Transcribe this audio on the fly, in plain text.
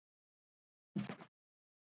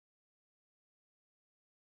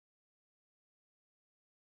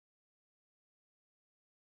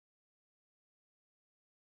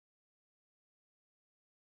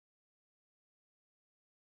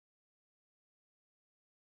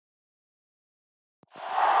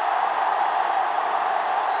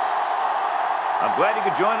I'm glad you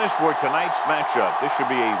could join us for tonight's matchup. This should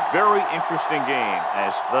be a very interesting game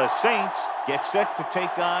as the Saints get set to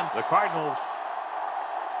take on the Cardinals.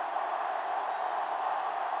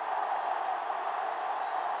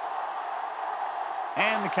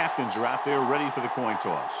 And the captains are out there ready for the coin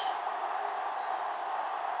toss.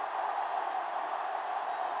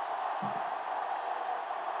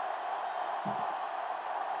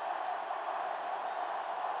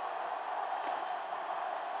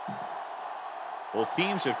 Both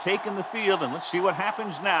teams have taken the field, and let's see what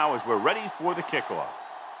happens now as we're ready for the kickoff.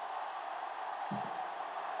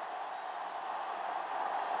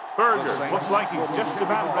 Berger looks like he's just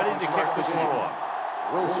about ready to kick this one off.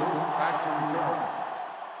 Wilson back to return.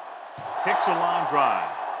 Kicks a line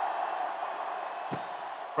drive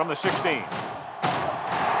from the 16.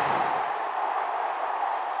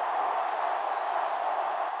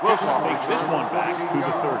 Wilson takes this one back to the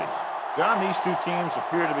 30s. John, these two teams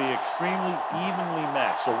appear to be extremely evenly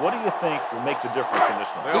matched. So what do you think will make the difference in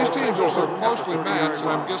this one? These teams are so closely matched, and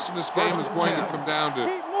I'm guessing this game is going to come down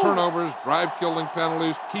to turnovers, drive-killing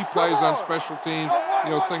penalties, key plays on special teams,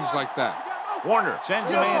 things like that. Warner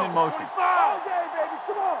sends a man in motion.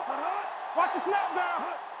 Watch the snap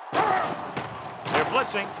down. They're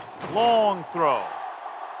blitzing. Long throw.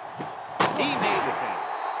 He made the catch.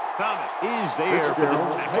 Thomas is there for the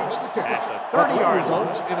tackle at the 30-yard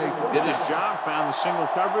line. Did his job, found the single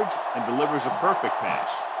coverage, and delivers a perfect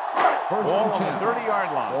pass. Ball on the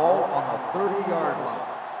 30-yard line. Ball on the 30-yard line.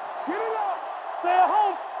 Get it up. Stay at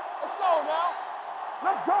home. Let's go now.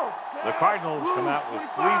 Let's go. The Cardinals come out with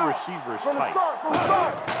three receivers tight.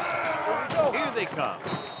 Here they come.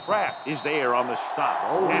 Pratt is there on the stop.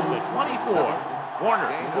 And the 24.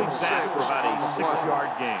 Warner completes that for about a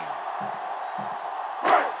 6-yard gain.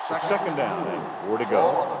 Second down and 4 to go.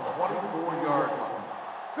 Ball on the 24-yard line.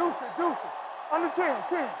 Deuce it. Under 10.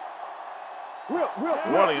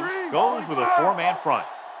 Williams goes with a 4-man front.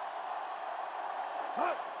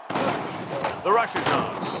 The rush is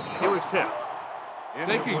on. It was tipped.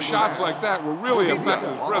 Taking shots like that will really affect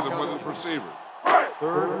his rhythm with his receivers.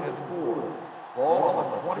 3rd and 4. Ball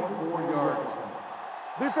on the 24-yard line.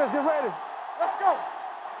 Defense, get ready. Let's go.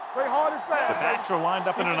 Play hard and fast. The backs are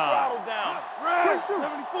lined up in an eye. Down. Red,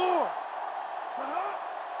 74.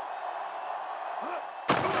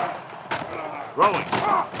 Throwing.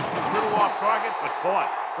 A little off target, but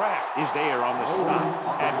caught. Pratt is there on the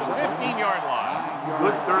stop. At the 15-yard line.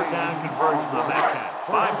 Good third down conversion on that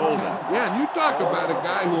catch. 5 holding. Yeah, and you talk about a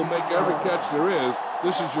guy who will make every catch there is.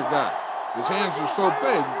 This is your guy. His hands are so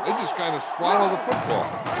big, they just kind of swallow the football.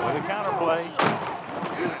 With a counter play.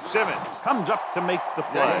 Simmons comes up to make the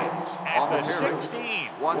play at the 16.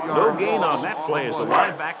 No gain on that play as the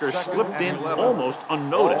linebacker slipped in almost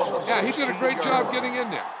unnoticed. Yeah, he did a great job getting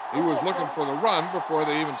in there. He was looking for the run before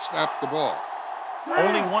they even snapped the ball.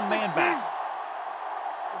 Only one man back.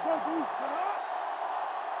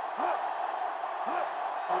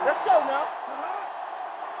 Let's go now.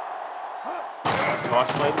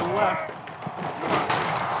 Toss play to the left.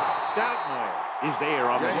 Stoutmire is there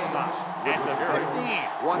on the stop. At the 15.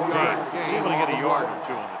 James is able to get a yard or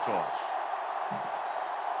two on the toss.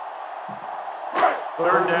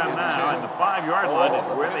 3rd down now, and the 5-yard line is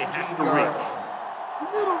where they have to reach. You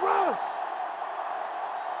need a rush.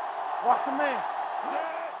 Watch a man.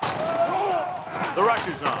 The rush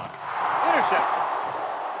is on. Interception.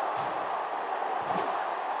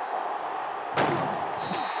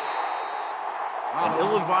 An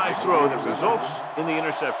ill-advised throw that results in the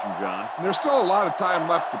interception, John. And there's still a lot of time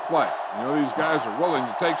left to play. These guys are willing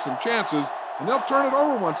to take some chances, and they'll turn it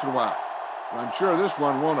over once in a while. But I'm sure this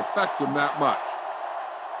one won't affect them that much.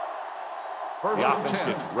 The offense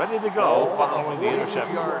gets ready to go following the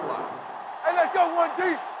interception. Hey, let's go 1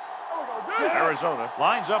 deep. Arizona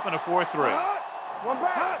lines up in a 4-3. One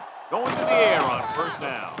back. Going to the air on 1st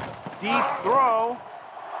down. Deep throw.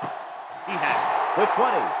 He has it. The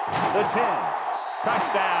 20, the 10.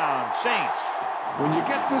 Touchdown, Saints. When you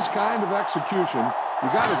get this kind of execution,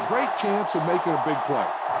 you got a great chance of making a big play.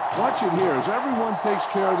 Watch it here as everyone takes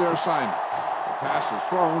care of their assignment. The pass is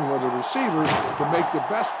thrown where the receivers can make the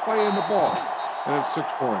best play in the ball, and it's 6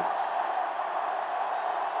 points.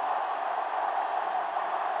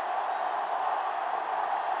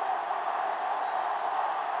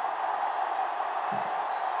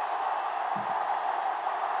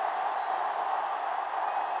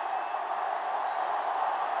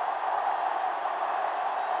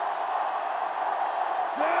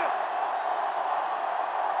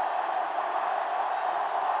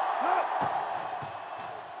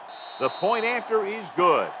 The point after is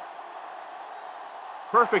good.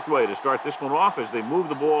 Perfect way to start this one off as they move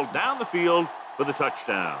the ball down the field for the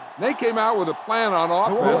touchdown. They came out with a plan on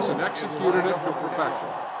offense and executed it to perfection.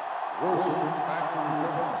 Wilson back to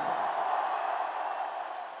return.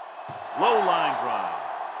 Low line drive.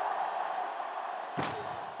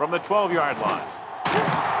 From the 12-yard line.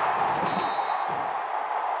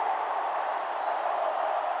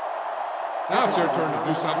 Now it's their turn to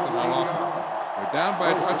do something on offense. They're down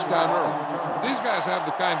by a touchdown early. These guys have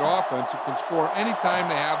the kind of offense that can score any time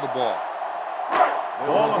they have the ball.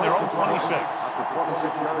 Ball on their own 26. At the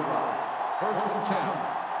 26-yard line. First and 10.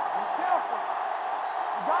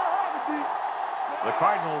 The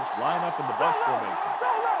Cardinals line up in the bunch formation.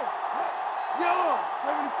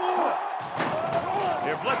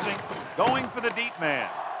 They're blitzing, going for the deep man.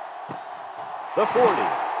 The 40.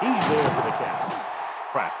 He's there for the catch.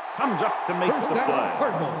 Pratt comes up to make the play.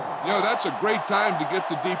 You know, that's a great time to get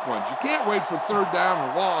the deep ones. You can't wait for third down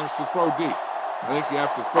or longs to throw deep. I think you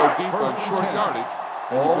have to throw deep on short yardage,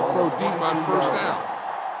 and you can throw deep on first down.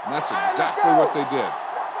 And that's exactly what they did.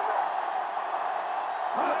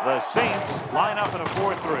 The Saints line up in a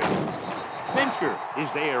 4-3. Fincher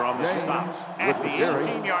is there on the stop at the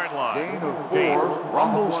 18-yard line. James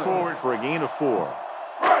rumbles forward for a gain of 4.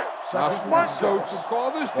 Now, smart coach to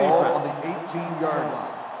call this defense. Ball on the 18-yard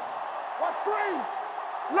line. What screen?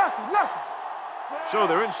 Lucky. So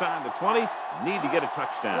they're inside the 20, need to get a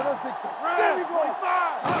touchdown. There we go.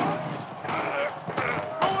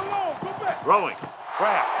 Go along, go back. Throwing.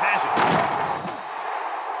 Pratt has it.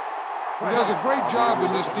 He does a great job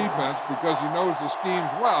in this defense because he knows the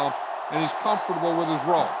schemes well and he's comfortable with his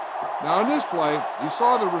role. Now in this play, he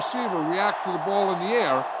saw the receiver react to the ball in the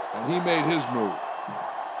air and he made his move.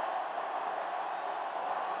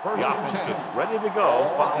 The offense gets ready to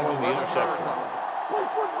go following the interception. Play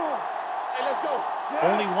football. Hey, let's go.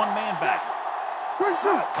 Only one man back. Quick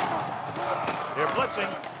shoot. They're blitzing.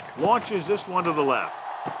 Launches this one to the left.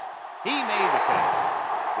 He made the catch.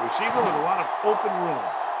 The receiver with a lot of open room.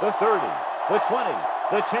 The 30, the 20,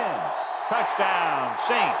 the 10. Touchdown,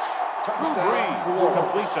 Saints. Drew Brees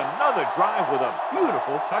completes another drive with a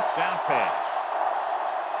beautiful touchdown pass.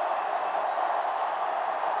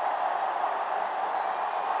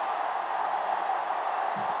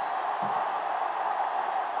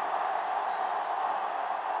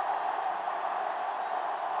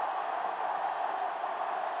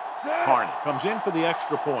 Carney comes in for the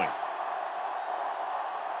extra point.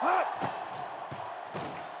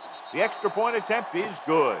 The extra point attempt is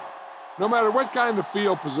good. No matter what kind of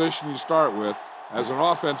field position you start with, as an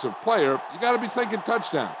offensive player, you got to be thinking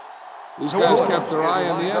touchdown. These guys kept their eye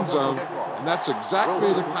on the end zone, and that's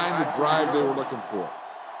exactly the kind of drive they were looking for.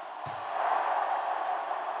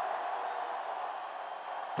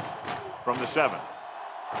 From the 7.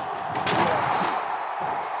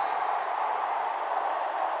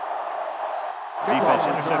 Defense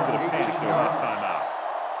intercepted a pass there last time out.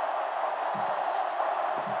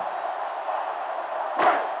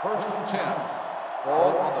 First and 10.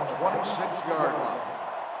 Ball on the 26-yard line.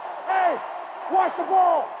 Hey, watch the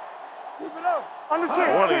ball. Keep it up. New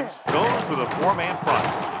Orleans goes with a 4-man front.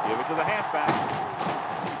 They give it to the halfback.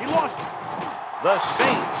 He lost it. The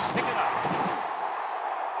Saints pick it up.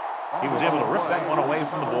 He was able to rip that one away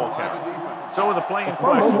from the ball carrier. So with the play in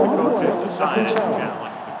question, the coach has decided to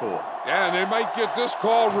challenge the call. Yeah, and they might get this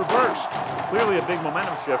call reversed. Clearly a big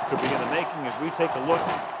momentum shift could be in the making as we take a look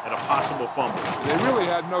at a possible fumble. They really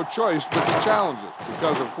had no choice but to challenge it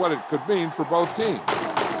because of what it could mean for both teams.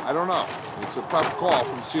 I don't know. It's a tough call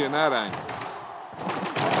from seeing that angle.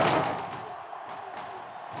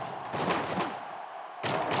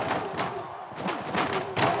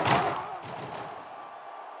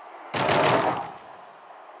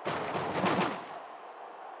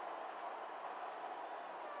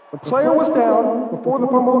 The player was down before the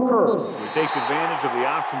fumble occurred. So he takes advantage of the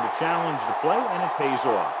option to challenge the play, and it pays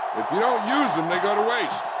off. If you don't use them, they go to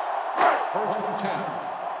waste. First and 10.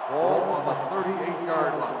 Ball on the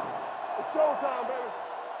 38-yard line. It's showtime, baby.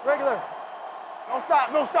 Regular. Don't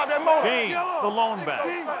stop that motor. James, the lone back.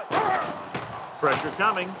 Pressure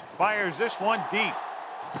coming. Fires this one deep.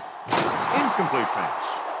 Incomplete pass.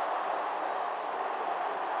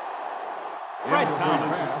 Fred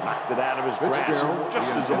Thomas knocked it out of his grasp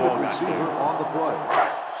just as the ball got there. On the play.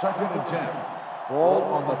 Second and 10. Ball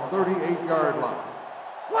on the 38-yard line.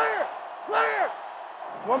 Clear.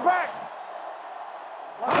 One back.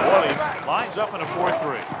 Orleans lines up in a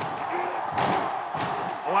 4-3.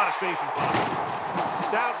 A lot of space in front.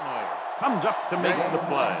 Stoudemire comes up to make the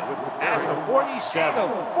play. At the 47.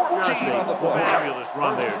 Just a fabulous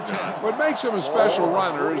run there, John. What makes him a special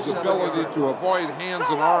runner is his ability to avoid hands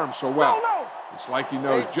and arms so well. It's like he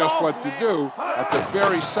knows just what to do at the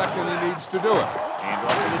very second he needs to do it. Hand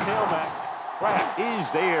off to the tailback. Kraft is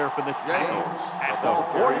there for the tackle at the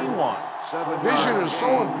 41. Vision is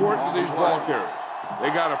so important to these ball carriers.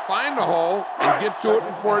 They got to find the hole and get to it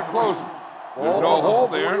before it closes. There's no hole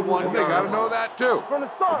there, and they got to know that too.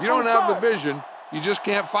 If you don't have the vision, you just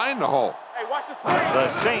can't find the hole. Hey, watch the screen.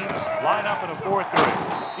 The Saints line up in a 4-3.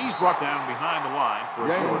 He's brought down behind the line for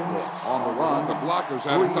a short loss. On the run, the blockers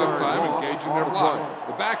had a tough time engaging their block.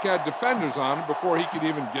 The back had defenders on him before he could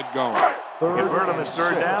even get going. Convert on this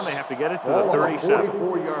third down, they have to get it to the 37.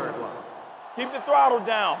 44-yard line. Keep the throttle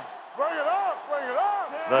down. Bring it up, bring it up.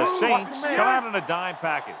 The Saints come out in a dime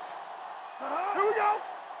package. Here we go.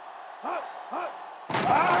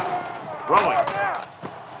 Throwing.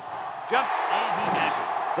 Jumps, and he has it.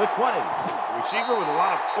 The 20. The receiver with a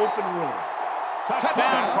lot of open room.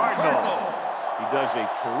 Touchdown, Cardinals. He does a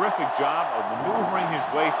terrific job of maneuvering his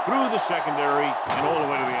way through the secondary and all the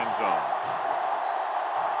way to the end zone.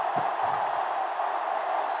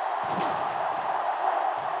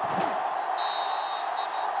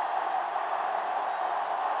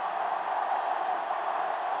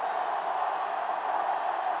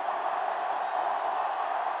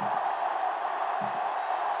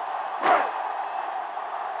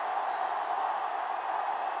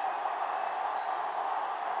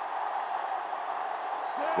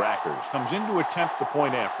 Rackers comes in to attempt the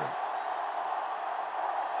point after.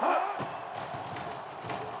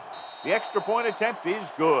 The extra point attempt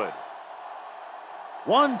is good.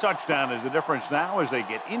 One touchdown is the difference now as they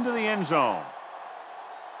get into the end zone.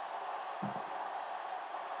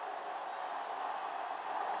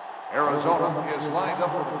 Arizona is lined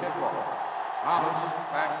up for the kickoff. Thomas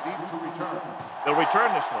back deep to return. They'll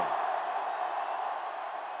return this one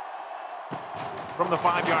from the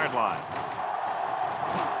 5-yard line.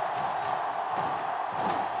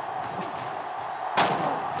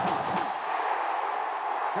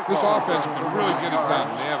 This offense can really get it done,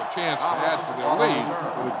 and they have a chance to add to their lead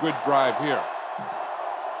with a good drive here.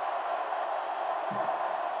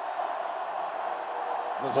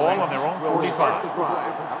 Ball on their own 45. The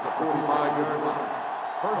drive at the 45-yard line.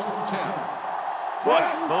 First and 10. Bush,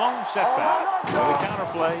 the lone setback. So the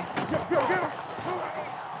counterplay.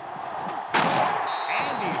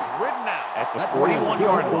 And he's ridden out at the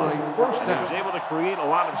 41-yard line. And he was able to create a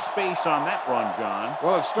lot of space on that run, John.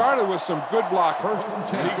 Well, it started with some good block. First and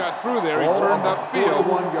 10. He got through there. He turned upfield,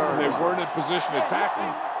 and they weren't in position to tackle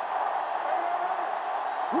him.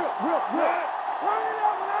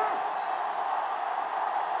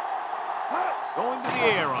 Going to the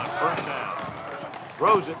air on first down.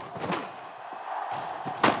 Throws it.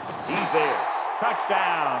 He's there.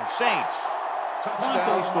 Touchdown, Saints.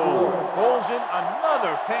 Monte Stoll rolls in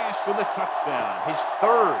another pass for the touchdown. His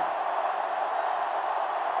third.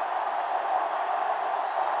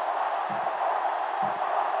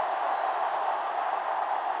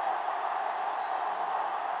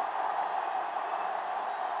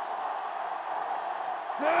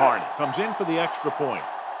 Carney comes in for the extra point.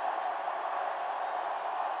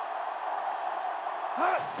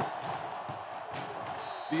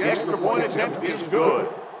 The extra point attempt is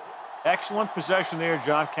good. Excellent possession there,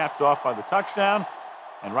 John, capped off by the touchdown.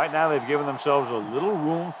 And right now they've given themselves a little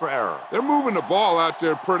room for error. They're moving the ball out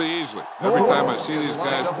there pretty easily. Every time I see these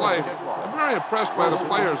guys play, I'm very impressed by the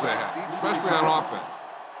players they have, especially on offense.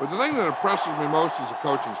 But the thing that impresses me most is the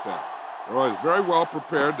coaching staff. They're always very well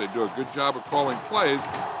prepared. They do a good job of calling plays,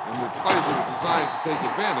 and the plays are designed to take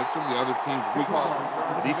advantage of the other team's weaknesses.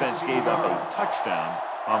 The defense gave up a touchdown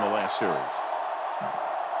on the last series.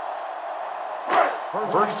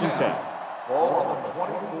 First and 10. Ball on the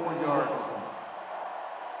 24-yard line.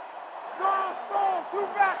 Two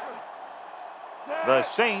backers. The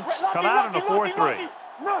Saints come out in a 4-3.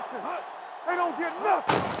 Nothing. They don't get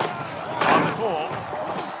nothing. On the call,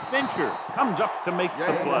 Fincher comes up to make the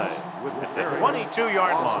play at the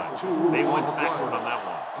 22-yard line. They went backward on that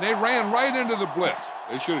one. And they ran right into the blitz.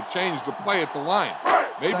 They should have changed the play at the line.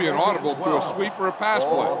 Maybe an audible to a sweep or a pass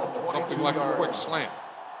play. Something like a quick slant.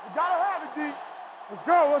 You gotta have it, D. Let's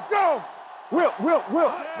go, let's go. Will.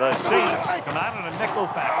 The Saints come out in a nickel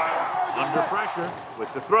package. Under pressure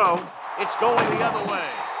with the throw. It's going the other way.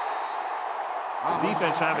 The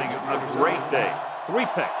defense having a great day. 3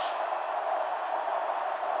 picks.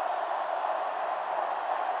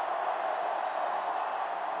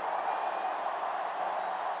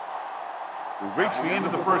 We've reached the end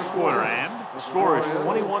of the first quarter, and the score is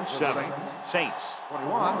 21-7. Saints.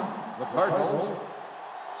 21, the Cardinals,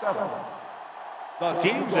 7. The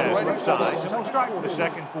teams as switch sides, and we'll start the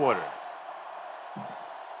second quarter.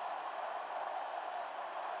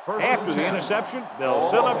 After the interception, they'll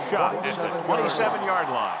set up shop at the 27-yard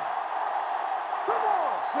line.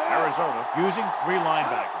 Arizona using 3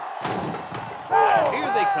 linebackers. And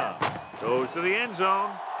here they come. Goes to the end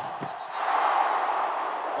zone.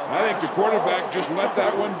 I think the quarterback just let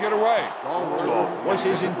that one get away. Stall was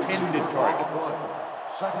his intended target.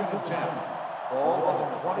 2nd and 10. Ball on the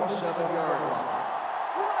 27-yard line.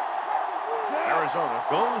 Arizona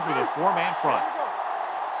goes with a 4-man front.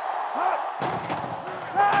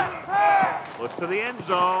 Looks to the end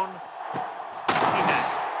zone. He has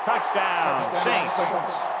it. Touchdown, Saints.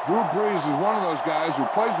 Drew Brees is one of those guys who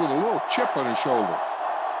plays with a little chip on his shoulder.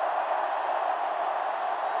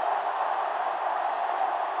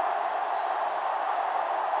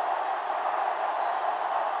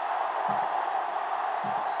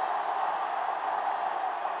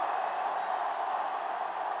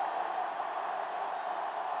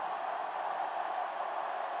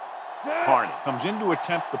 Carney comes in to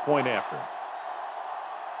attempt the point after.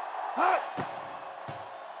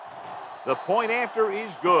 The point after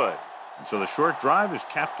is good. And so the short drive is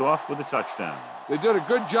capped off with a touchdown. They did a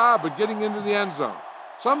good job of getting into the end zone.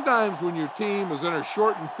 Sometimes when your team is in a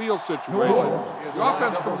shortened field situation, the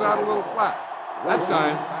offense comes out a little flat. That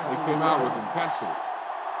time, they came out with intensity.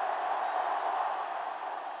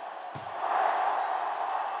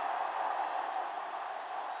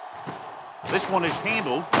 This one is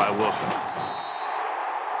handled by Wilson.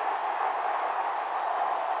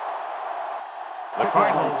 The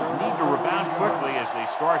Cardinals need to rebound quickly as they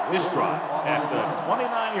start this drive at the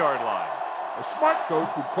 29-yard line. A smart coach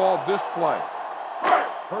would call this play.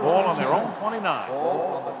 Ball on their own 29.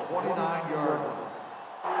 Ball on the 29-yard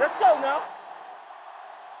line. Let's go now.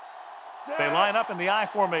 They line up in the I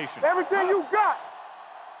formation. Everything you got.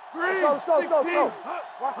 Let's go.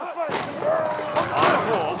 Watch the play. On the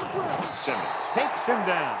ball, Simmons takes him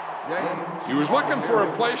down. He was looking for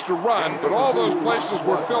a place to run, but all those places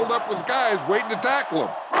were filled up with guys waiting to tackle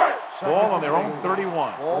him. Ball on their own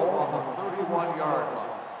 31. Ball on the 31-yard line.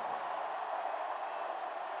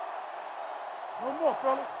 No more,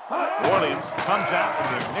 fellas. New Orleans comes out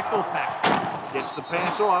in their nickel package. Gets the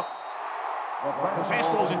pass off. The pass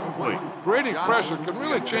ball's incomplete. Creating pressure can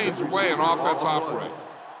really change the way an offense operates.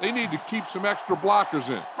 They need to keep some extra blockers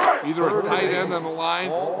in, either a tight end on the line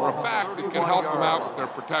or a back that can help them out with their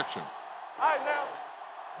protection. All right, now.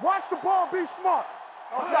 Watch the ball. Be smart.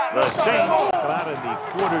 The Saints come out in the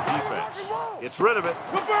quarter defense. Gets rid of it.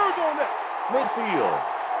 Good birds on that. Midfield.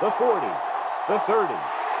 The 40. The 30.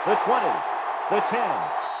 The 20. The 10.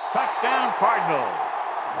 Touchdown, Cardinals.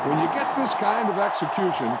 When you get this kind of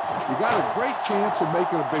execution, you got a great chance of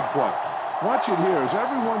making a big play. Watch it here as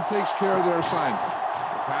everyone takes care of their assignment.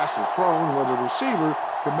 The pass is thrown where the receiver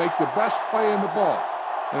can make the best play in the ball,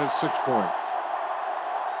 and it's 6 points.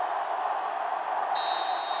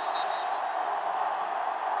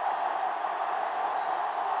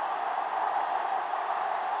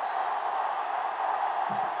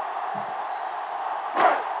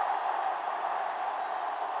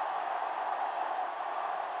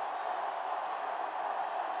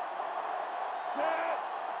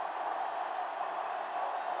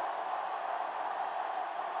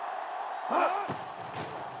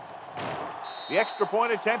 The extra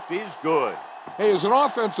point attempt is good. Hey, as an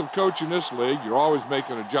offensive coach in this league, you're always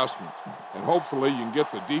making adjustments. And hopefully you can get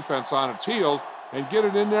the defense on its heels and get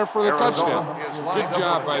it in there for the touchdown. Good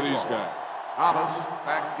job by these guys. Thomas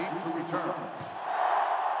back deep to return.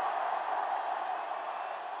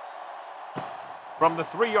 From the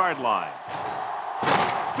 3-yard line.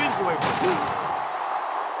 Spins away from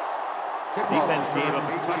the defense gave up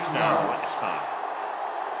a touchdown last time.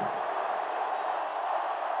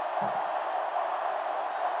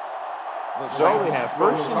 So we have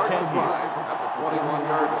 1st and 10 here. At the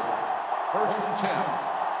 21-yard line. 1st and 10.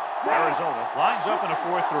 Arizona lines up in a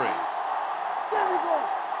 4-3.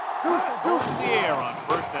 Goes in the air on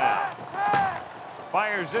 1st down.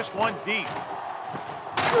 Fires this one deep.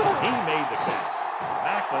 He made the catch.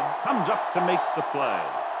 Macklin comes up to make the play.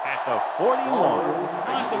 At the 41,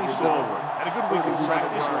 Monte Stallworth had a good week of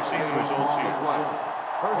practice, and we're seeing the results here.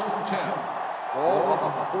 1st and 10. Ball on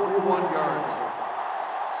the 41-yard line.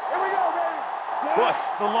 Here we go, baby. Bush,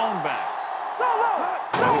 the lone back.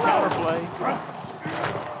 The counter play.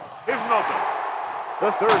 Here's Milton.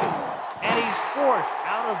 The 30. And he's forced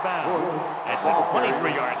out of bounds at the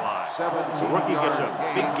 23-yard line. The rookie gets a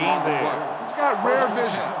big gain there. He's got rare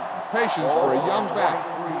vision, patience for a young back,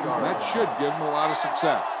 and that should give him a lot of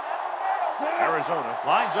success. Arizona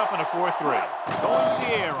lines up in a 4-3. Going to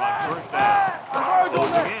the air on 1st down.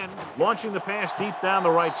 Goes again, launching the pass deep down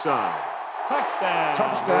the right side. Touchdown.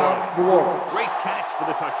 Touchdown, New Orleans. Great catch for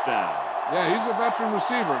the touchdown. Yeah, he's a veteran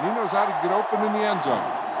receiver, and he knows how to get open in the end zone.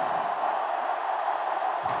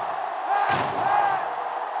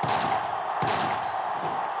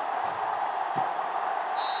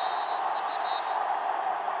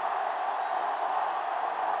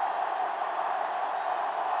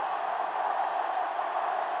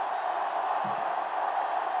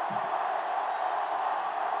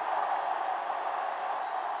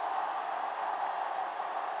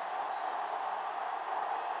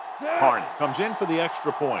 Carney comes in for the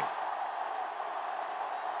extra point.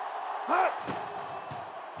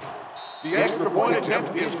 The extra point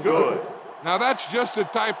attempt is good. Now, that's just the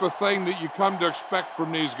type of thing that you come to expect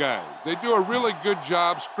from these guys. They do a really good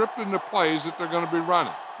job scripting the plays that they're going to be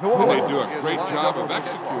running. And they do a great job of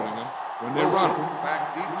executing them when they run them.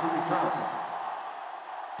 Back deep to return.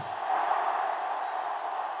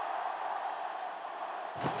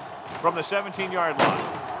 From the 17-yard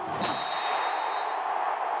line.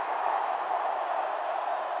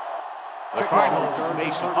 The Cardinals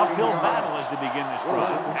face an uphill battle as they begin this drive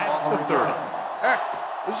at the 30. Heck,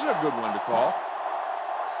 this is a good one to call.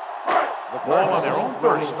 The ball on their own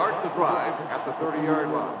 30. Start the drive at the 30-yard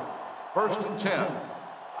line. 1st and 10. All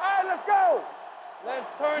right, let's go. Let's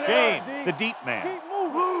turn James, it up, the deep man. Keep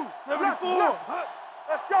moving. 74.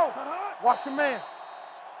 Let's go. Watch your man.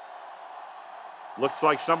 Looks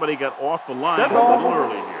like somebody got off the line Dead a ball. little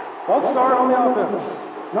early here. False start on the offense.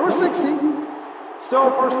 Number 60.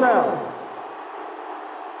 Still first down.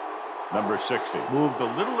 Number 60 moved a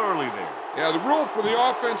little early there. Yeah, the rule for the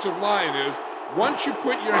offensive line is once you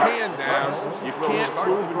put your hand down, you can't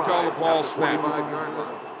move until the ball snaps. 45-yard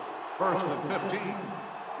line. 1st and 15.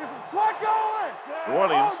 Get some slack going. New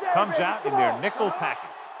Orleans comes out in their nickel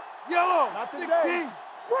package. Yellow. Not 16.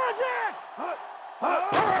 Project.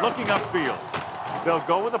 Looking upfield. They'll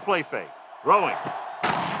go with a play fake. Throwing.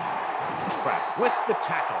 Crack with the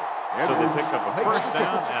tackle. So they pick up a first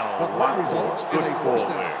down and a lot of good ball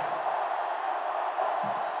there.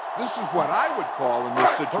 This is what I would call in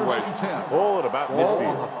this situation. 10. Ball at about Ball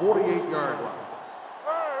midfield. on the 48-yard line.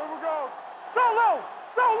 All right, here we go. Solo.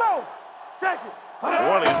 Solo. Check it. New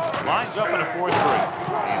Orleans lines up in a 4-3.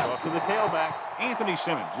 Hand off to the tailback. Anthony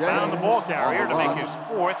Simmons found the ball carrier to make his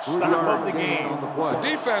 4th stop of the game. The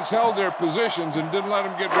defense held their positions and didn't let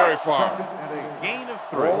them get very far. 2nd and 8. Gain of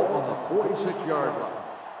 3. Ball on the 46-yard line.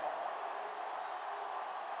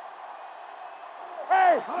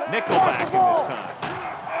 Hey. Nickelback in this time.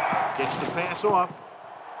 Gets the pass off.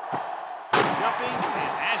 Jumping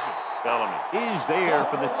and has it. Bellamy is there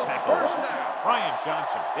for the tackle. Brian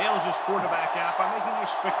Johnson bails his quarterback out by making a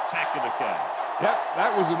spectacular catch. Yep,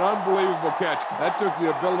 that was an unbelievable catch. That took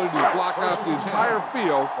the ability to block out the entire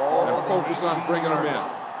field and focus on bringing them in.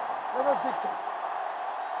 Let's dictate.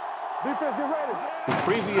 Defense, get ready. The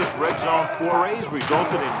previous red zone forays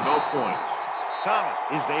resulted in no points. Thomas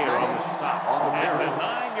is there on the stop at the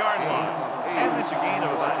 9-yard line. And it's a gain of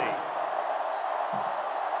about 8.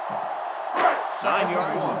 9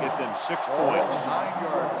 yards will get them 6 points.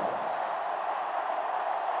 9-yard line.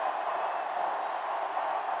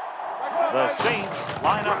 The Saints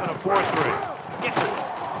line up in a 4-3. Gets it.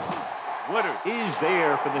 Woodard is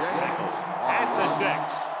there for the tackles at the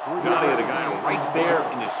 6. Johnny had a guy right there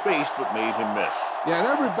in his face, but made him miss. Yeah, and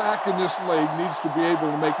every back in this league needs to be able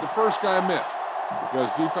to make the first guy miss because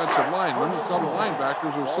defensive linemen and some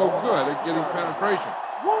linebackers are so good at getting penetration.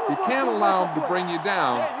 You can't allow them to bring you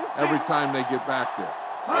down every time they get back there.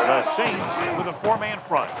 The Saints with a 4-man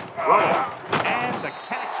front. Rolling. And the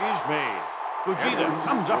catch is made. Fujita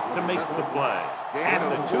comes up to make the play. At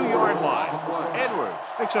the 2-yard line, Edwards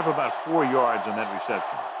picks up about 4 yards on that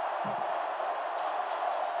reception.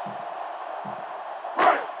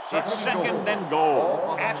 It's 2nd and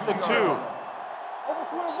goal at the 2. Over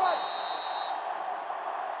to the right.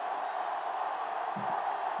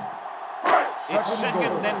 It's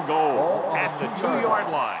 2nd and goal at the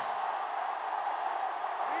 2-yard line.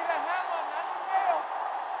 Need a hammer, not the nail.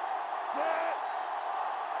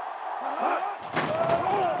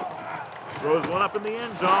 Throws one up in the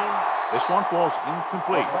end zone. This one falls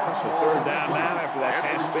incomplete. So 3rd down now after that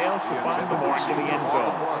pass fails to find the mark in the end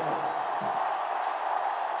zone.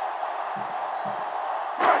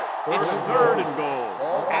 It's 3rd and goal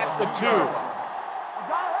at the 2. You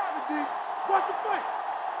gotta have it, D. What's the play?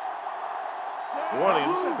 New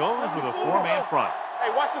Orleans goes with a 4-man front.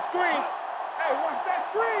 Hey, watch the screen. Hey, watch that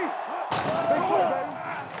screen. Big play,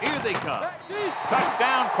 baby. Here they come.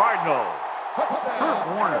 Touchdown, Cardinals. Kurt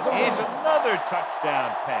Warner adds another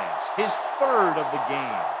touchdown pass, his 3rd of the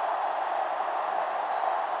game.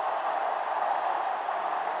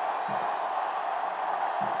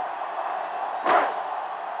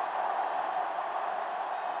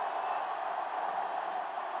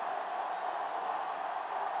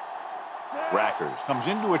 Rackers comes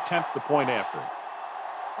in to attempt the point after.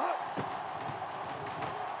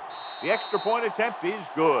 The extra point attempt is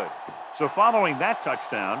good. So following that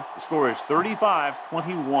touchdown, the score is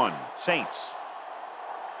 35-21. Saints.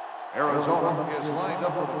 Arizona is lined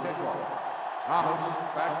up for the kickoff. Thomas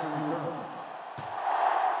back to return.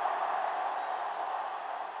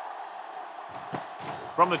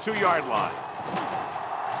 From the 2-yard line.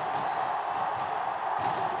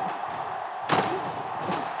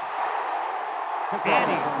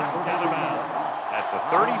 And he's knocked out of bounds at the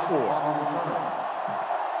 34.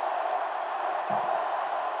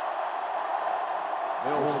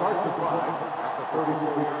 They'll start the drive at the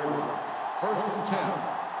 34-yard line. First and 10.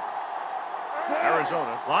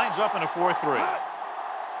 Arizona lines up in a 4-3.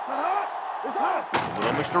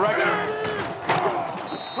 Little misdirection.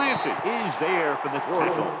 Clancy is there for the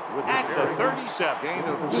tackle at the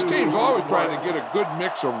 37. This team's always trying to get a good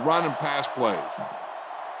mix of run and pass plays.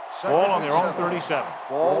 Ball on their own 37.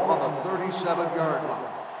 Ball on the 37-yard line.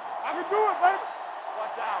 I can do it, baby.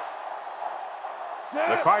 Watch out.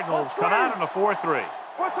 The Cardinals come out in a 4-3.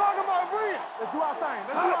 We're talking about agreeing. Let's do our thing.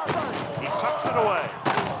 Let's do our thing. He tucks it away.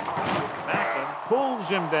 Macklin pulls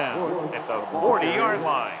him down at the 40-yard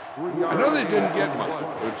line. I know they didn't get much,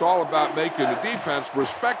 but it's all about making the defense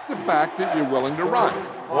respect the fact that you're willing to run.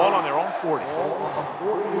 Ball on their own 40.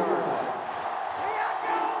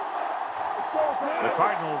 The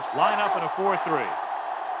Cardinals line up in a 4-3.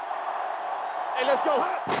 Hey, let's go.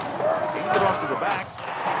 He get off to the back.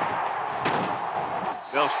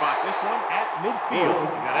 They'll spot this one at midfield. He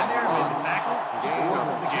got in there, made the tackle. He's forward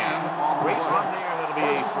of the game. Great run there. That'll be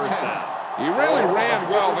a first down. He really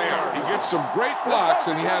ran well there. He gets some great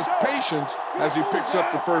blocks, and he has patience as he picks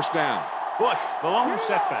up the first down. Bush, the lone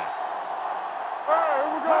setback. All right,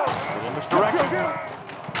 here we go. Little misdirection.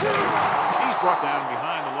 He's brought down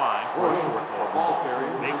behind the line for a short loss.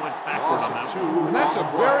 They went backward on that one. And that's a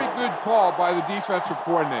very good call by the defensive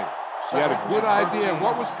coordinator. He had a good idea of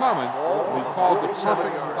what was coming, and he called the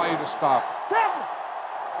perfect play to stop it.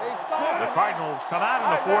 The Cardinals come out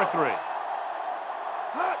in a 4-3.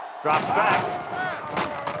 Drops back.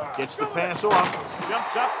 Gets the pass off.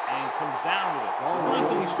 Jumps up and comes down with it.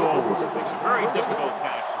 Monty Stallworth makes a very difficult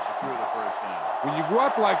catch to secure the first down. When you go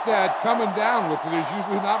up like that, coming down with it is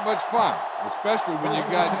usually not much fun, especially when you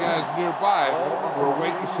got guys nearby who are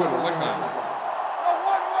waiting to put a lick on it.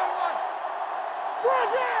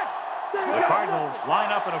 The Cardinals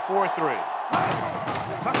line up in a 4-3.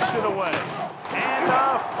 Tucks it away. And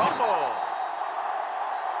a fumble.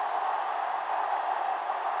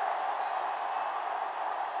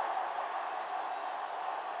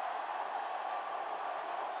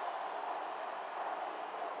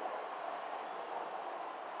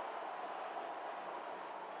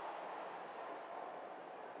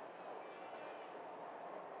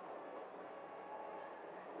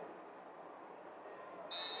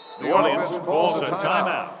 The audience calls a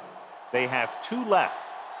timeout. They have 2 left.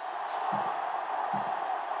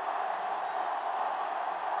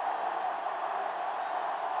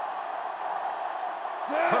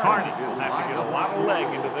 Carney will have to get a lot of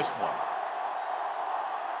leg into this one.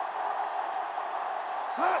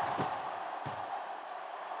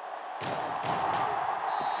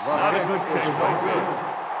 Not a good kick.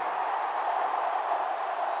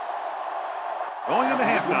 Going into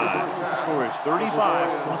halftime, the score is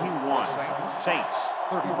 35-21. Saints.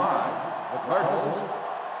 35. The Cardinals.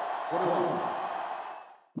 21.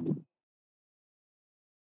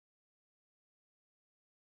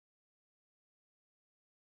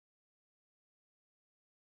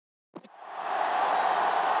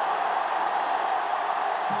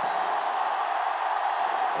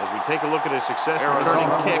 As we take a look at his success returning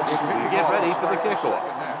kicks, we get ready for the kickoff.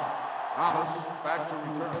 Thomas back to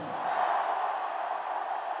return.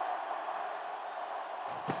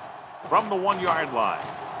 From the 1-yard line.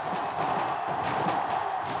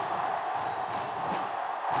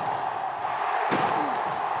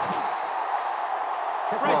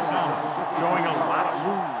 Frank Thomas showing a lot of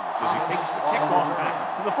moves as he takes the kickoff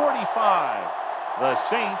back to the 45. The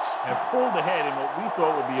Saints have pulled ahead in what we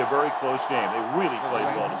thought would be a very close game. They really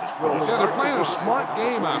played well to this point. Yeah, they're playing a smart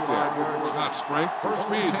game out there. It's not strength or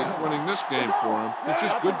speed that's winning this game for them. It's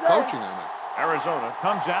just good coaching on it. Arizona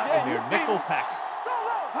comes out in their nickel package.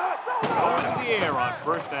 Going in the air on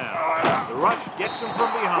first down. The rush gets him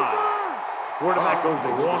from behind. Quarterback goes the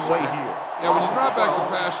wrong way here. Yeah, when you drop back to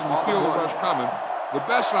pass and you feel the rush coming, the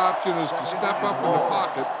best option is to step up in the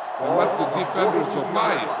pocket and let the defenders go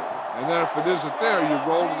by you. And then if it isn't there, you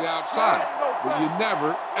roll to the outside. But you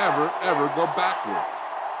never, ever, ever go backwards.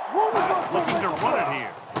 Looking to run it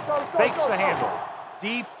here. Fakes the handle.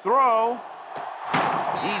 Deep throw.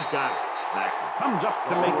 He's got it. Macklin comes up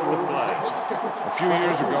to make the play. A few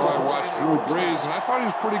years ago, I watched Drew Brees, and I thought he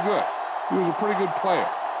was pretty good. He was a pretty good player.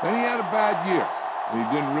 Then he had a bad year, and he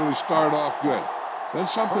didn't really start off good. Then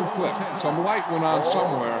something clicked. Some light went on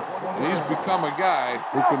somewhere, and he's become a guy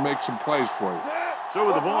who can make some plays for you. So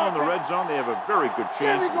with the ball in the red zone, they have a very good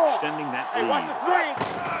chance of extending that lead.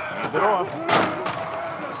 Hand it off.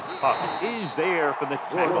 Puck is there for the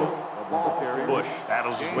tackle. Ball carrier. Bush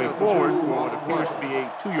battles his way forward for what appears to be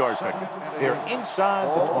a 2-yard pickup. They're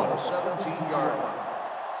inside the 20. 17-yard line.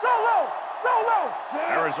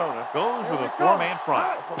 Arizona goes with a 4-man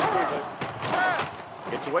front.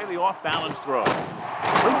 Gets away the off-balance throw.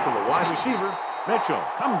 Late from the wide receiver. Mitchell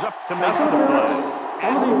comes up to make the play.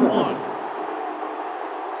 At the 1.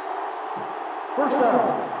 First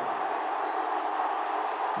down.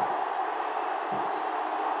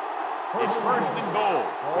 It's first and goal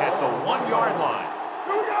at the 1-yard line.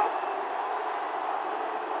 Here we go.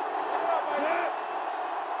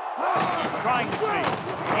 Trying to sneak.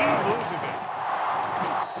 He loses it.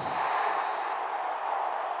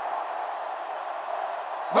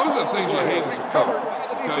 Those are the things you hate as a coach.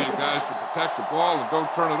 They tell you guys to protect the ball and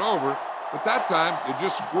don't turn it over. But that time, you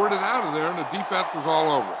just squirted out of there and the defense was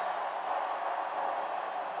all over.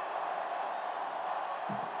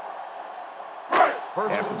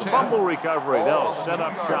 After the fumble recovery, they'll set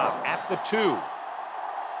up shop at the 2. Here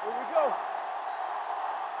we go.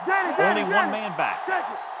 Danny, Only one man back. Check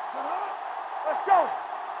it. Let's go.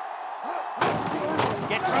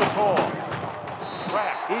 Gets the call.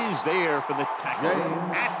 Scrap is there for the tackle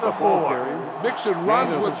at the 4. Mixing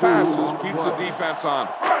runs with passes keeps the defense on.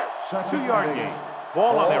 2-yard gain.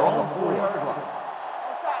 Ball on their own 4. Don't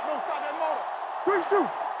stop that motor. 3 shoot.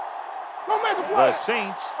 Don't make the play. The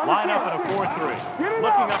Saints line up in a 4-3.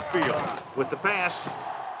 Looking upfield with the pass.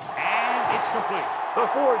 And it's complete. The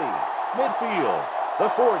 40. Midfield. The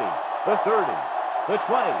 40. The 30. The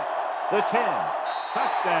 20. The 10.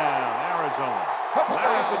 Touchdown, Arizona.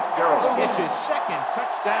 Larry Fitzgerald gets his second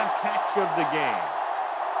touchdown catch of the game.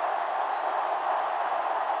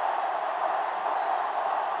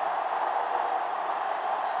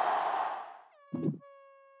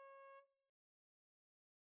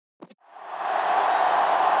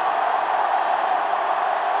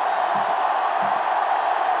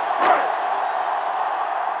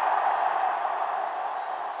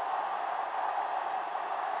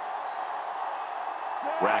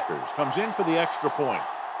 Rackers comes in for the extra point.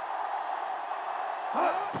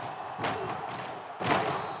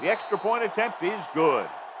 The extra point attempt is good.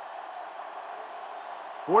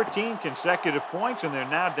 14 consecutive points, and they're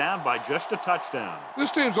now down by just a touchdown.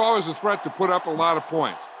 This team's always a threat to put up a lot of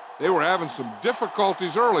points. They were having some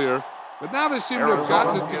difficulties earlier, but now they seem to have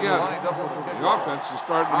gotten it together. The offense is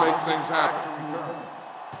starting to make things happen.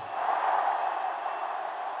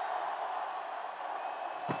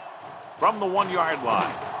 From the 1-yard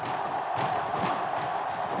line.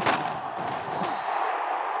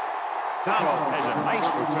 Thomas has a nice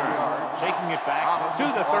return, taking it back to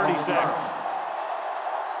the 36.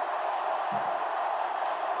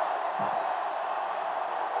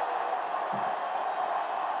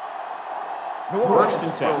 First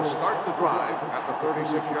and 10. Start the drive at the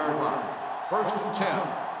 36-yard line. First and 10.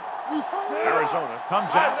 Arizona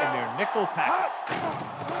comes out in their nickel package.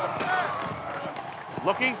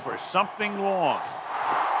 Looking for something long.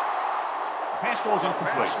 Pass ball's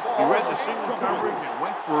incomplete. He read the single coverage and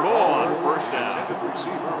went for it all on first down.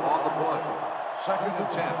 Receiver on the play. Second and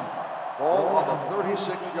 10. Ball on the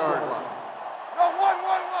 36-yard line. No, one.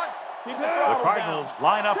 The Cardinals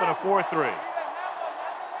line up in a 4-3.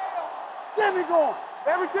 Get me going.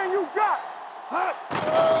 Everything you got.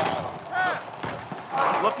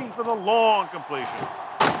 Looking for the long completion.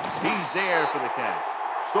 He's there for the catch.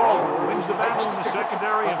 Stahl wins the battle in the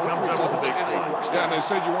secondary and comes up with a big play. Yeah, and they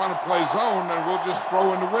said you want to play zone, and we'll just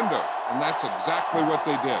throw in the windows. And that's exactly what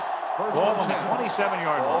they did. Ball on the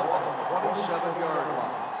 27-yard line.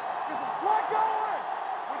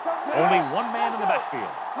 Only one man in the backfield.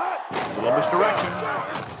 A little misdirection.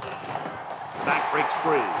 Back breaks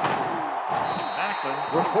free. Macklin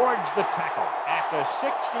records the tackle at the 16.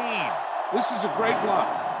 This is a great block.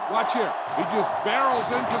 Watch here. He just barrels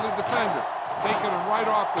into the defender, taking him right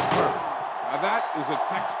off the turf. Now that is a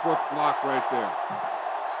textbook block right there.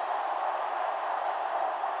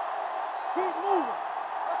 Keep moving.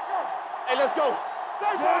 Let's go. Hey, let's go.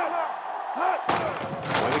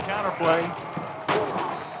 With a counterplay.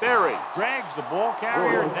 Berry drags the ball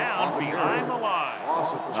carrier down behind the line.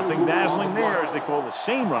 Nothing dazzling there as they call the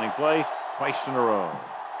same running play twice in a row.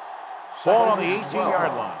 Ball on the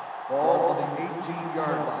 18-yard line. Ball on the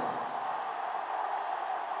 18-yard line.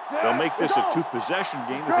 They'll make this a two-possession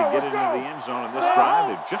game if they get it into the end zone. In this drive,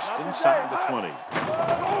 they're just inside the 20.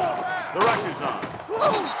 The rush is on.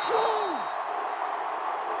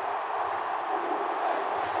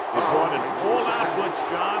 They brought an all-out blitz,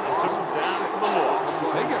 John, that took him down for the loss.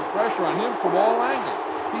 They get pressure on him from all angles.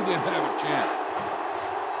 He didn't have a chance.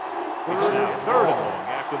 It's now 3rd and long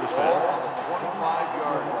after the sack. On the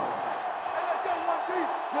 25-yard line.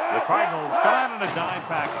 The Cardinals come out in a dime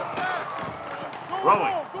package.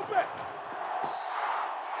 Throwing.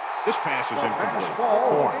 This pass is incomplete.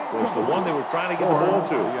 Horn was the one they were trying to get the ball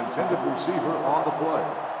to. The intended receiver on the play.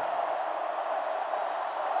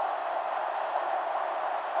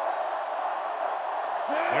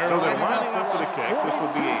 So they're lining up for the kick. This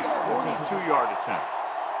will be a 42-yard attempt.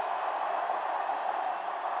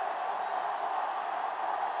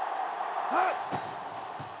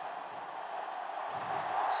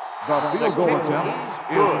 The field goal attempt is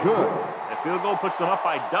good. That field goal puts them up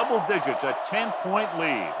by double digits, a 10-point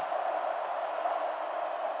lead.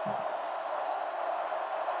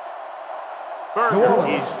 Berger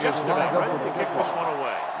is just about ready to kick this one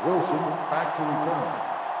away. Wilson back to return.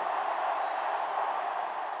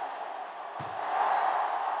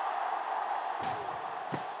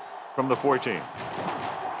 From the 14.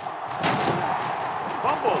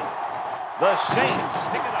 Fumble. The Saints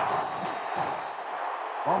pick it up.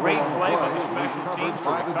 Great play by the special teams to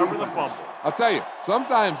recover the fumble. I'll tell you,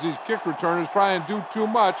 sometimes these kick returners try and do too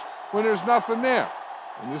much when there's nothing there.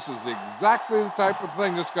 And this is exactly the type of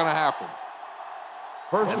thing that's going to happen.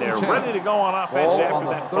 First And they're 10. ready to go on offense Ball after on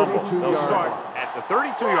the that fumble. 32 They'll yard start line. at the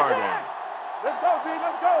 32-yard line. Let's go, B.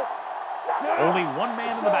 Let's go. Only one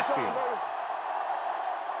man in the backfield. All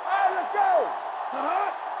right, let's go.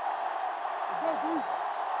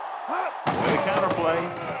 With the counter play.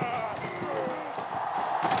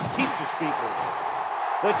 Keeps his feet moving.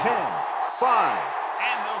 The 10, 5,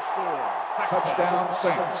 and they'll score. Touchdown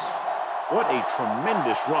Saints. What a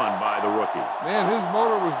tremendous run by the rookie. Man, his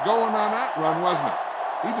motor was going on that run, wasn't it?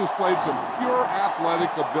 He displayed some pure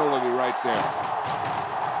athletic ability right there.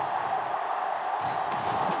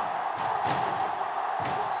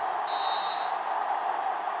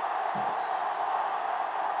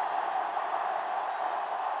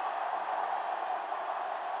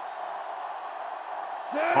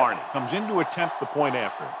 Carney comes in to attempt the point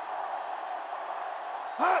after.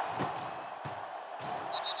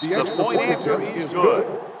 The point after is good.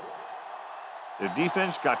 The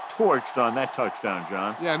defense got torched on that touchdown,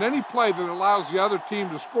 John. Yeah, and any play that allows the other team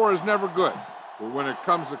to score is never good. But when it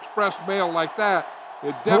comes express mail like that,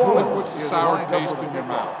 it definitely puts a sour taste in your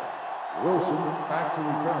mouth. Wilson back to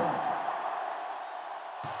return.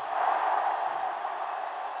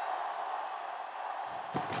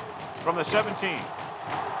 From the 17.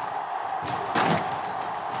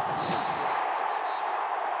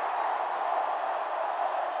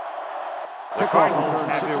 The Cardinals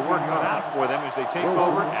have their work cut out for them as they take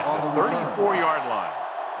over at the 34-yard line.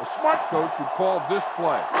 A smart coach would call this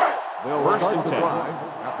play. They'll First start and the 10. drive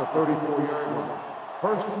at the 34-yard line.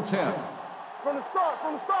 First and 10. From the start,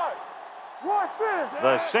 from the start. Watch this.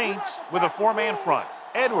 The Saints with a four-man front.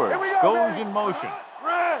 Edwards Here we go, goes baby. in motion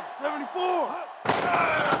Red, 74.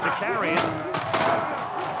 to carry it.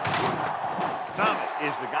 Thomas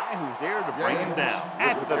is the guy who's there to bring him down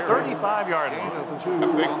at the 35-yard line. A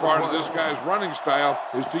big part of this guy's running style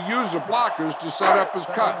is to use the blockers to set up his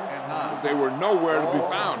cut. But they were nowhere to be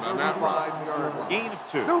found on that run. Gain of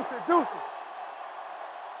 2. Deuce it.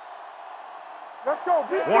 Let's go,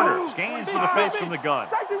 B. Warner scans the defense from the gun.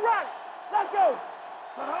 Take it right. Let's go.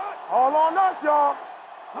 All on us, y'all.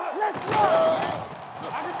 Let's go.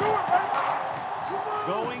 I can do it, baby.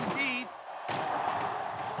 Going deep.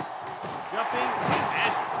 Jumping and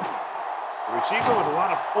has it. The receiver with a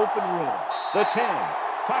lot of open room. The 10.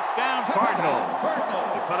 Touchdown Cardinals.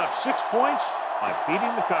 They put up 6 points by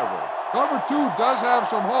beating the coverage. Cover 2 does have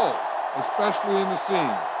some holes, especially in the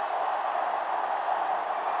seam.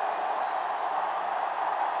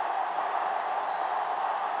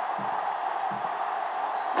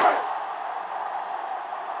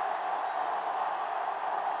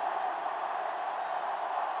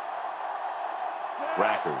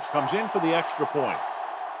 Rackers comes in for the extra point.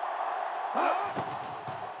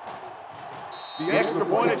 The extra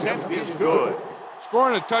point attempt is good.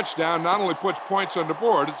 Scoring a touchdown not only puts points on the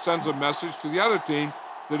board, it sends a message to the other team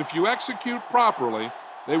that if you execute properly,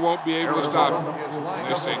 they won't be able to stop you.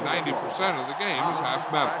 They say 90% of the game is half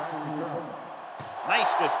mental. Nice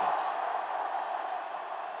distance.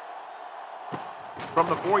 From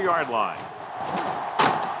the 4-yard line.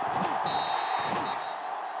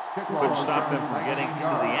 Couldn't stop them from getting into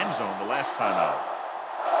the end zone the last time out.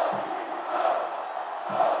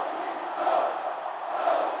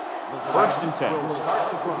 First and 10.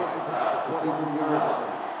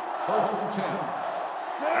 First and 10.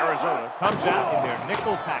 Arizona comes out in their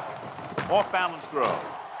nickel package. Off-balance throw.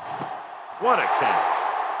 What a catch.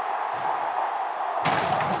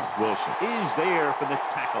 Wilson is there for the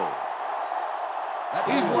tackle.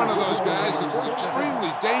 He's one of those guys that's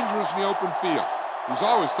extremely dangerous in the open field. He's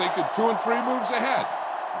always thinking 2 and 3 moves ahead.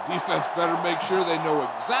 The defense better make sure they know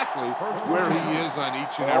exactly where he is on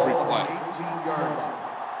each and every play. 18-yard line.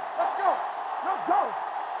 Let's go. Let's go.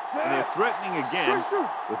 And they're threatening again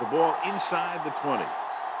with the ball inside the 20. Oh,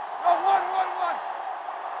 one.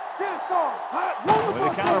 Get it, son. With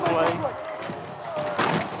a counter play.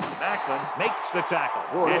 Macklin makes the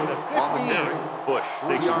tackle. And the 58. Bush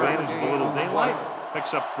takes advantage of a little daylight.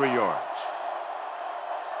 Picks up 3 yards.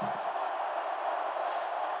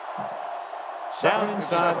 Down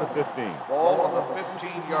inside the 15. Ball on the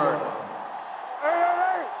 15-yard line.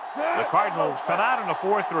 Hey. The Cardinals come out in a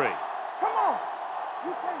 4-3. Come on.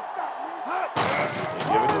 You can't stop me. They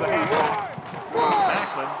give it to the halfback.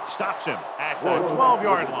 Macklin stops him at the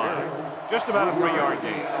 12-yard line. Just about a 3-yard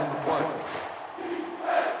gain.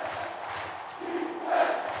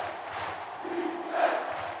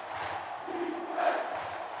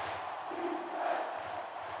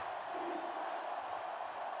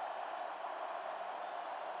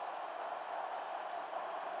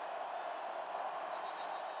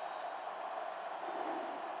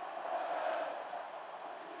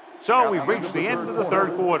 So we've reached the end of the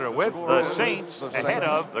third quarter with the Saints ahead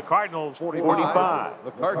of the Cardinals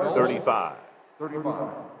 45-35.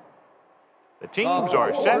 The teams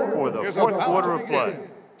are set for the fourth quarter of play.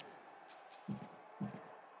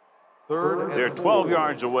 They're 12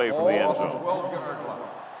 yards away from the end zone.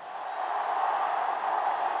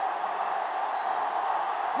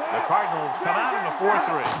 The Cardinals come out in a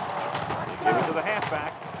 4-3. They give it to the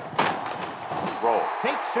halfback. Roll.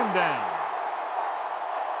 Takes him down.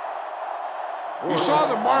 He saw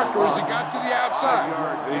the marker as he got to the outside.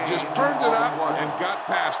 He just turned it up and got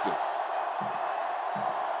past it.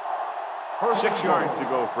 6 yards to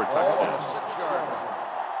go for a touchdown.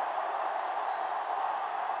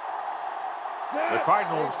 The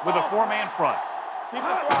Cardinals with a 4-man front. Keep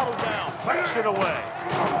the throttle down. Takes it away.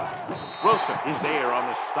 Wilson is there on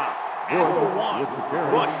the stop. And the 1.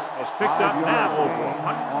 Bush has picked up now over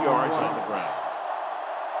 100 yards on the ground.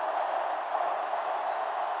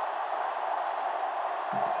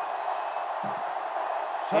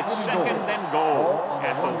 It's second and goal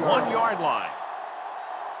at the 1-yard line.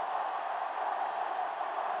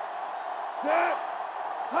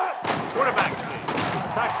 Quarterback sneak.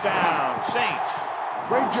 Touchdown, Saints.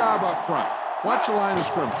 Great job up front. Watch the line of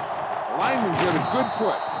scrimmage. The linemen get a good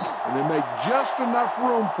put, and they make just enough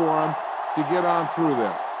room for him to get on through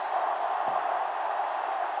there.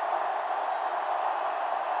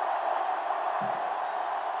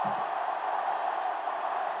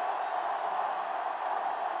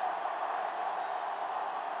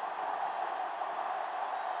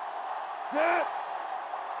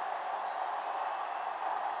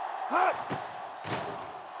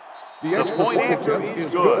 The point after is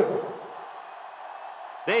good.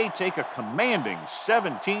 They take a commanding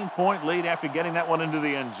 17-point lead after getting that one into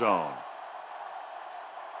the end zone.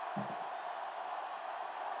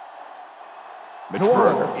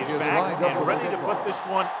 Mitchburg is back and ready to put this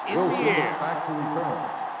one in the air. Back to return.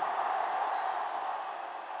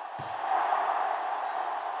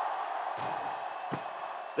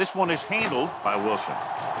 This one is handled by Wilson.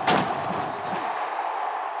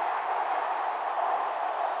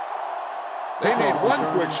 They need one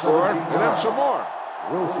quick score and then some more.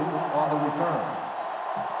 Wilson on the return.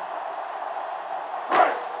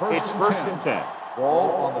 It's first and 10.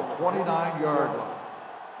 Ball on the 29-yard line.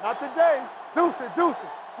 Not today. Deuce it.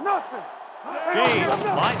 Nothing. James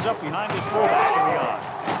lines up behind his fullback and beyond.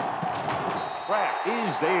 Kraft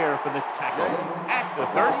is there for the tackle at the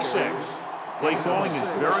 36. Play calling is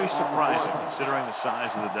very surprising considering the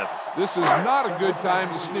size of the deficit. This is not a good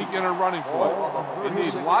time to sneak in a running play. You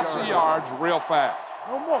need lots of yards real fast.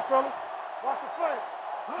 No more, fellas. Watch the play.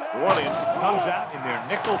 The audience comes out in their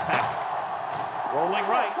nickel package. Rolling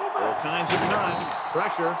right, all kinds of time,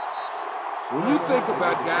 pressure. When you think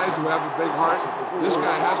about guys who have a big heart, this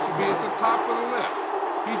guy has to be at the top of the list.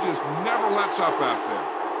 He just never lets up out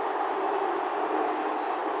there.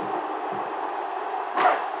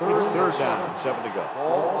 It's third down, 7 to go.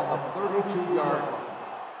 Ball on the 32-yard line.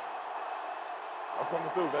 I'm coming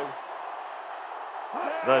through, baby.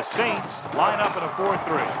 The Saints line up in a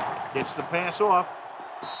 4-3. Gets the pass off.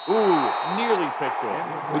 Ooh, nearly picked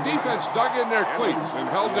off. The defense dug in their cleats and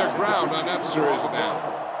held their ground on that series of downs.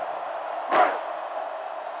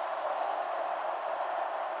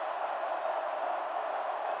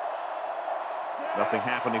 Nothing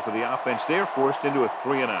happening for the offense. They're forced into a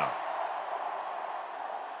 3-and-out.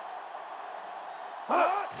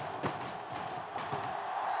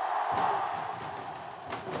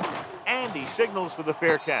 And he signals for the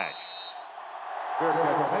fair catch. Fair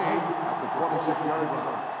catch made at the 26-yard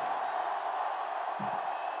line.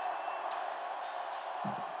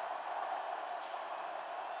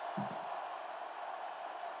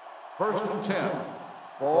 First and 10.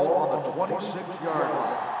 Ball on the 26-yard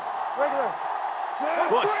line. Regular.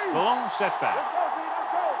 Bush, the lone setback.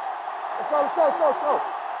 Let's go, let's go, let's go, let's go.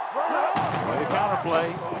 By the counterplay.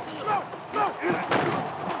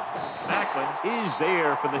 Macklin is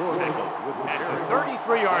there for the tackle at the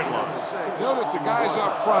 33-yard line. You know that the guys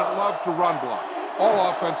up front love to run block. All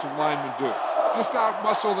offensive linemen do. Just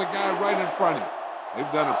out-muscle the guy right in front of you. They've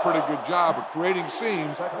done a pretty good job of creating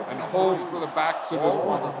seams and holes for the backs of this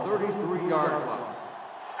one. On the 33-yard line.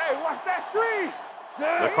 Hey, watch that screen.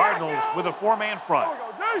 The Cardinals with a four-man front.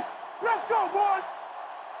 Let's go, boys.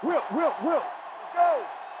 Will. Let's go.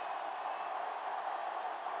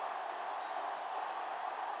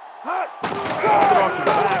 Off to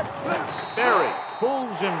the back. Berry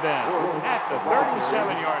pulls him down at the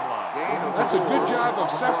 37-yard line. That's a good job of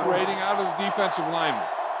separating out of the defensive lineman.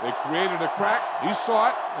 They created a crack, he saw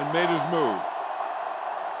it, and made his move.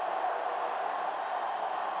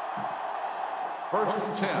 First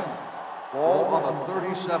and 10. Ball on the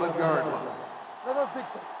 37-yard line. Let us big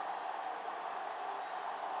take.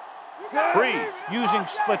 Breeze using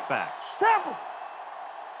split backs. Temple.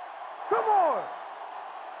 Come on.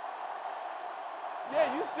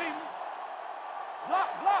 Yeah, you see me. Block.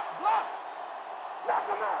 Knock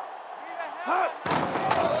him out.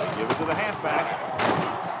 They give it to the halfback.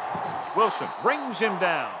 Wilson brings him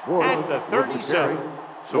down at the 37.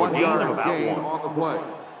 So a gain of about one. On the play.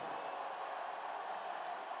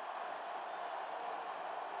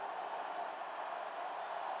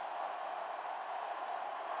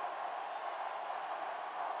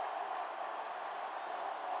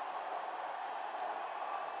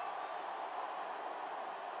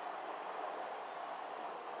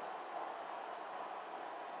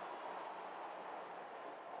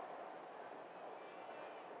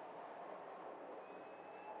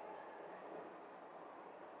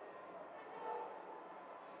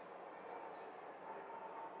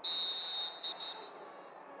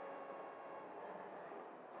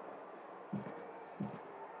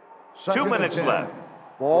 Second 2 minutes left.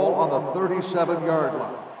 Ball on the 37-yard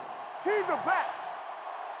line. Keep the back.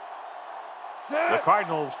 The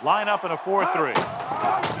Cardinals line up in a 4-3.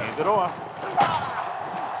 Hand it off.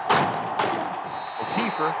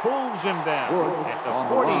 Kiefer pulls him down at the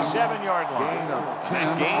 47-yard line. And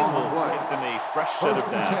that gain will get them a fresh set of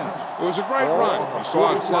downs. It was a great run. He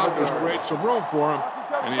saw his blockers create some room for him,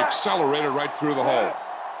 and he accelerated right through the hole.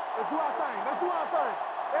 Let's do our thing.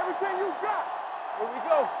 Everything you got. Here we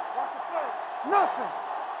go. Watch the play. Nothing.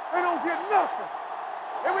 They don't get nothing.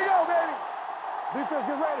 Here we go, baby. Defense,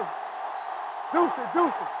 get ready. Deuce it.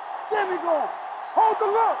 Get me going. Hold the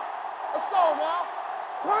look. Let's go now.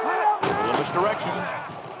 Turn it up, man. A little misdirection.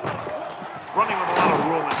 Running with a lot of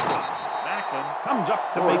room and slot. Macklin comes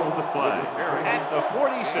up to make the play at the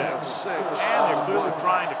 46. And they're clearly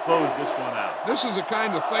trying to close this one out. This is the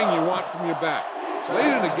kind of thing you want from your back. Late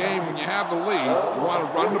in the game, when you have the lead, you want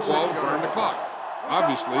to run the ball and burn the clock.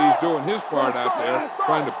 Obviously, he's doing his part out there,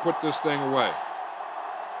 trying to put this thing away.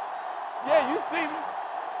 Yeah, you see me.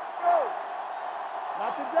 Let's go.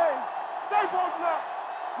 Not today. Stay both now.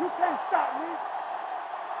 You can't stop me.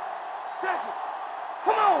 Check it.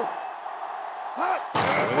 Come on.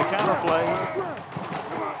 With a counterplay.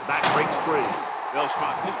 Back breaks free. They'll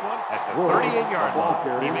spot this one at the 38-yard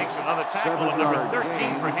line. He makes another tackle, and number 13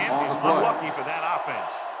 for him. He's unlucky for that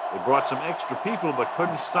offense. They brought some extra people but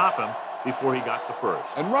couldn't stop him before he got the first.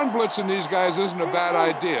 And run blitzing these guys isn't a bad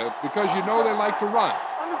idea because you know they like to run.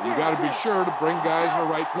 You got to be sure to bring guys in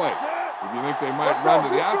the right place. If you think they might run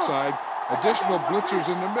to the outside, additional blitzers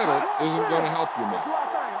in the middle isn't going to help you much.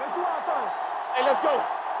 Hey, let's go.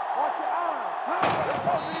 Watch your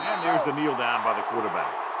eyes. And there's the kneel down by the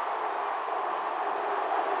quarterback.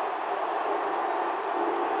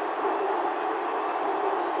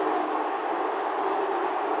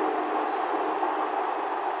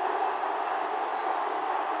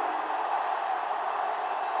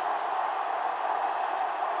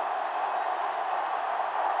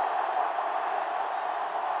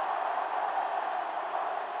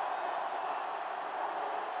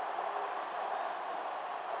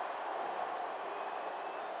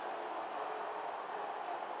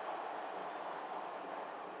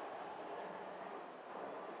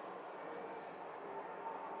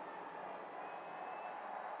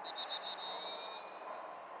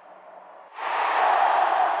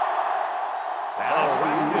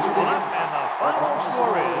 This one, and the final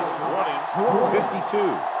score is 52.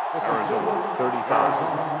 Arizona 35.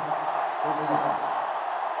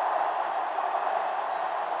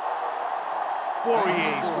 For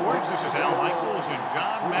EA Sports, this is Al Michaels and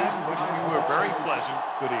John Madden wishing you a very pleasant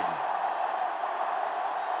good evening.